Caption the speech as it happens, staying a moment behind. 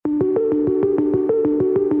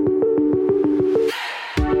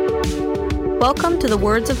Welcome to the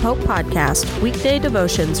Words of Hope podcast, weekday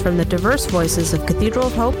devotions from the diverse voices of Cathedral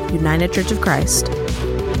of Hope, United Church of Christ.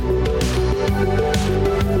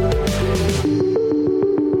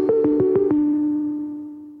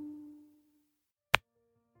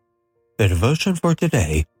 The devotion for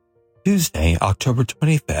today, Tuesday, October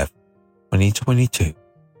 25th, 2022,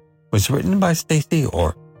 was written by Stacy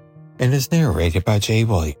Orr and is narrated by Jay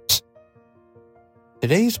Williams.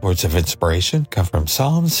 Today's words of inspiration come from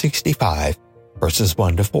Psalm 65, verses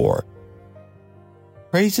 1 to 4.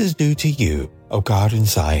 Praise is due to you, O God in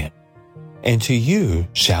Zion, and to you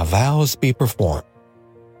shall vows be performed.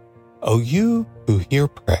 O you who hear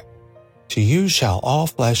prayer, to you shall all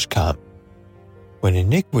flesh come. When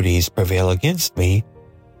iniquities prevail against me,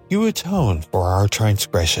 you atone for our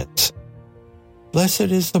transgressions. Blessed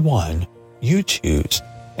is the one you choose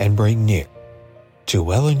and bring near, to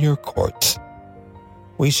dwell in your courts.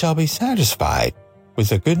 We shall be satisfied with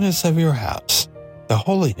the goodness of your house, the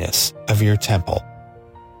holiness of your temple.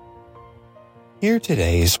 Hear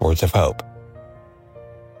today's words of hope.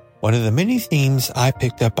 One of the many themes I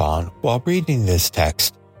picked up on while reading this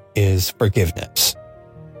text is forgiveness.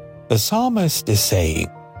 The psalmist is saying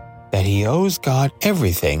that he owes God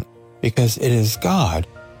everything because it is God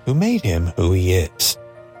who made him who he is.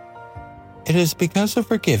 It is because of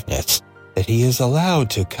forgiveness that he is allowed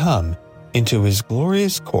to come into his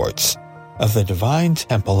glorious courts of the divine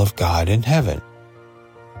temple of God in heaven.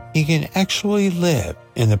 He can actually live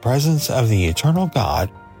in the presence of the eternal God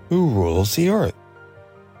who rules the earth.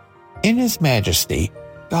 In his majesty,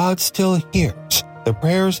 God still hears the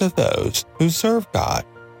prayers of those who serve God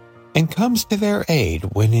and comes to their aid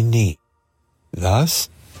when in need. Thus,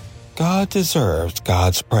 God deserves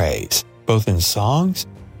God's praise, both in songs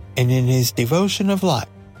and in his devotion of life.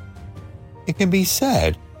 It can be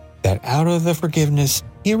said that out of the forgiveness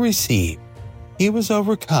he received, he was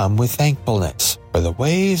overcome with thankfulness for the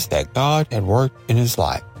ways that God had worked in his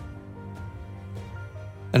life.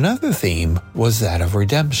 Another theme was that of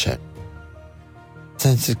redemption.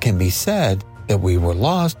 Since it can be said that we were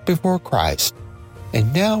lost before Christ,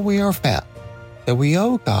 and now we are found, that we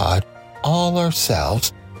owe God all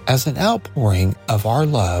ourselves as an outpouring of our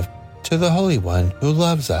love to the Holy One who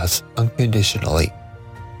loves us unconditionally.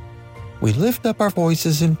 We lift up our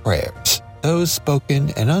voices in prayers, those spoken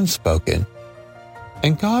and unspoken,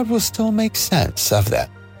 and God will still make sense of them.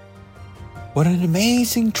 What an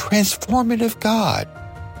amazing, transformative God!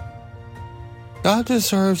 God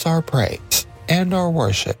deserves our praise and our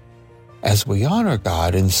worship as we honor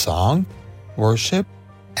God in song, worship,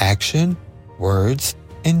 action, words,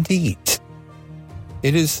 and deeds.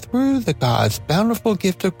 It is through the God's bountiful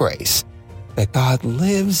gift of grace that God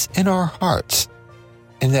lives in our hearts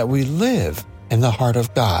and that we live in the heart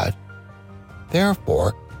of God.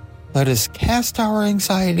 Therefore, let us cast our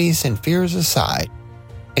anxieties and fears aside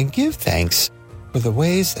and give thanks for the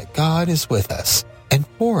ways that God is with us and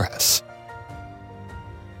for us.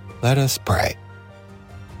 Let us pray.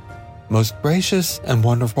 Most gracious and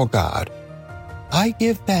wonderful God, I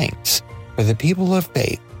give thanks for the people of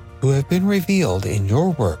faith who have been revealed in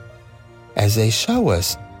your word as they show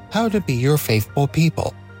us how to be your faithful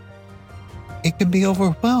people. It can be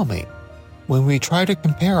overwhelming when we try to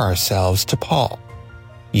compare ourselves to Paul,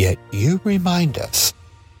 yet you remind us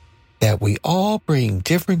that we all bring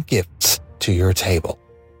different gifts to your table.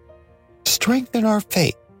 Strengthen our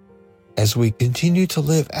faith as we continue to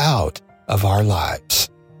live out of our lives.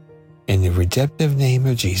 In the redemptive name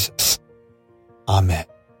of Jesus. Amen.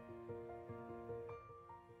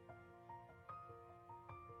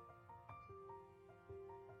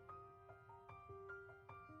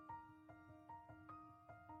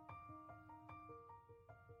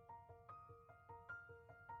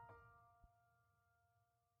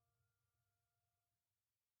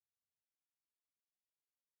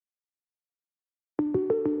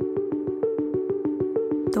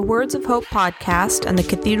 The Words of Hope podcast and the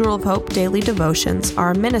Cathedral of Hope daily devotions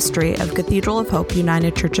are a ministry of Cathedral of Hope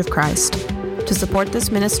United Church of Christ. To support this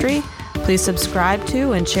ministry, please subscribe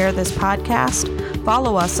to and share this podcast,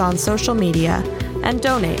 follow us on social media, and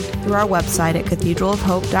donate through our website at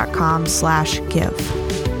cathedralofhope.com/give.